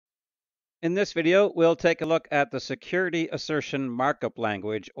In this video, we'll take a look at the Security Assertion Markup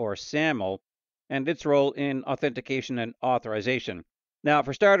Language, or SAML, and its role in authentication and authorization. Now,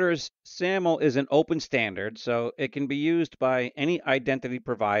 for starters, SAML is an open standard, so it can be used by any identity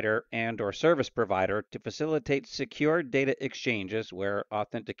provider and/or service provider to facilitate secure data exchanges where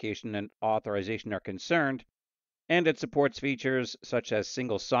authentication and authorization are concerned, and it supports features such as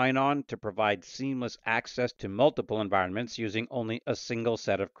single sign-on to provide seamless access to multiple environments using only a single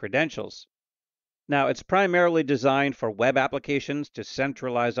set of credentials. Now, it's primarily designed for web applications to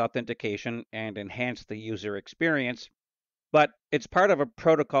centralize authentication and enhance the user experience, but it's part of a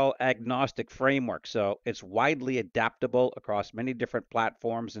protocol agnostic framework, so it's widely adaptable across many different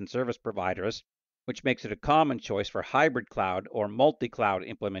platforms and service providers, which makes it a common choice for hybrid cloud or multi cloud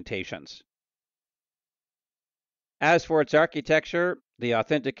implementations. As for its architecture, the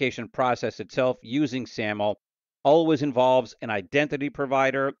authentication process itself using SAML always involves an identity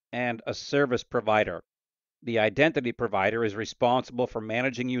provider and a service provider. The identity provider is responsible for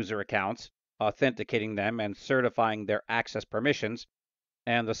managing user accounts, authenticating them, and certifying their access permissions.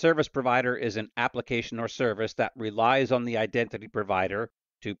 And the service provider is an application or service that relies on the identity provider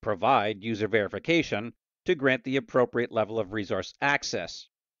to provide user verification to grant the appropriate level of resource access.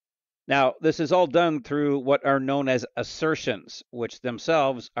 Now, this is all done through what are known as assertions, which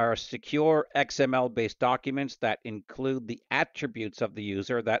themselves are secure XML-based documents that include the attributes of the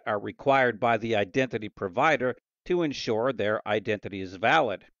user that are required by the identity provider to ensure their identity is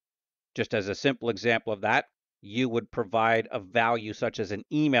valid. Just as a simple example of that, you would provide a value such as an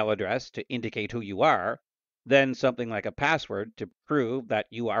email address to indicate who you are, then something like a password to prove that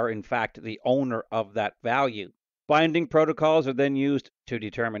you are in fact the owner of that value. Binding protocols are then used to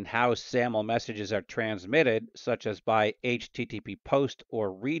determine how SAML messages are transmitted, such as by HTTP post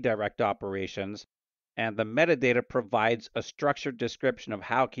or redirect operations, and the metadata provides a structured description of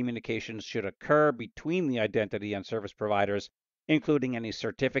how communications should occur between the identity and service providers, including any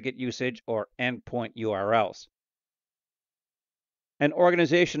certificate usage or endpoint URLs. An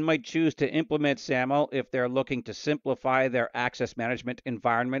organization might choose to implement SAML if they're looking to simplify their access management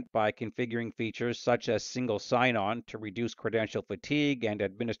environment by configuring features such as single sign-on to reduce credential fatigue and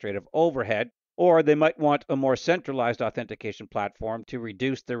administrative overhead, or they might want a more centralized authentication platform to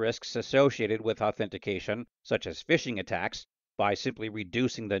reduce the risks associated with authentication, such as phishing attacks, by simply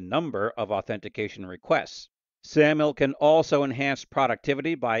reducing the number of authentication requests. SAML can also enhance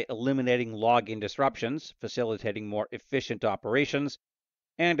productivity by eliminating login disruptions, facilitating more efficient operations,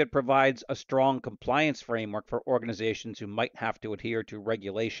 and it provides a strong compliance framework for organizations who might have to adhere to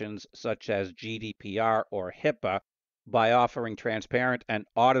regulations such as GDPR or HIPAA by offering transparent and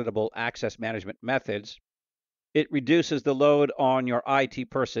auditable access management methods. It reduces the load on your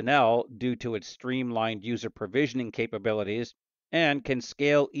IT personnel due to its streamlined user provisioning capabilities and can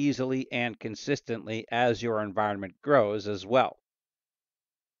scale easily and consistently as your environment grows as well.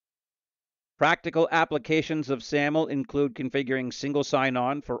 Practical applications of SAML include configuring single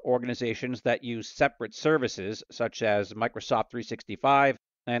sign-on for organizations that use separate services such as Microsoft 365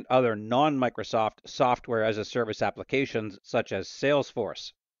 and other non-Microsoft software as a service applications such as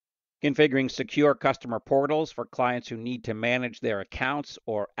Salesforce. Configuring secure customer portals for clients who need to manage their accounts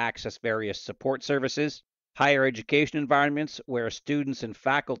or access various support services. Higher education environments where students and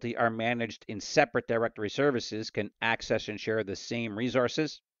faculty are managed in separate directory services can access and share the same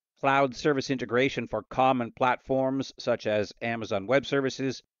resources. Cloud service integration for common platforms such as Amazon Web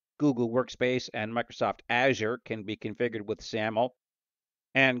Services, Google Workspace, and Microsoft Azure can be configured with SAML.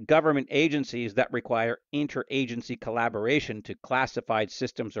 And government agencies that require interagency collaboration to classified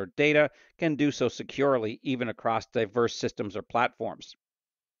systems or data can do so securely, even across diverse systems or platforms.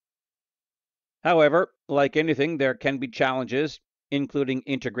 However, like anything, there can be challenges, including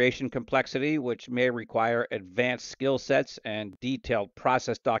integration complexity, which may require advanced skill sets and detailed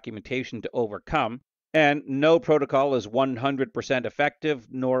process documentation to overcome. And no protocol is 100% effective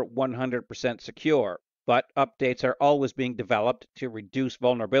nor 100% secure, but updates are always being developed to reduce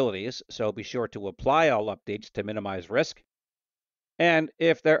vulnerabilities, so be sure to apply all updates to minimize risk. And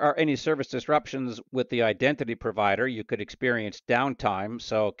if there are any service disruptions with the identity provider, you could experience downtime,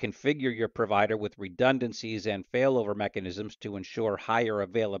 so configure your provider with redundancies and failover mechanisms to ensure higher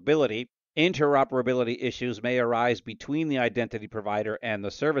availability. Interoperability issues may arise between the identity provider and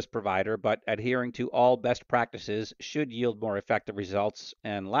the service provider, but adhering to all best practices should yield more effective results.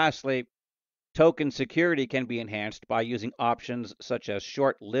 And lastly, token security can be enhanced by using options such as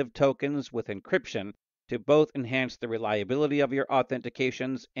short-lived tokens with encryption to both enhance the reliability of your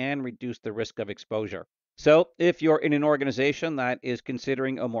authentications and reduce the risk of exposure. So, if you're in an organization that is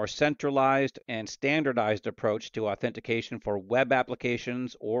considering a more centralized and standardized approach to authentication for web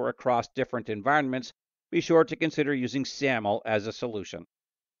applications or across different environments, be sure to consider using SAML as a solution.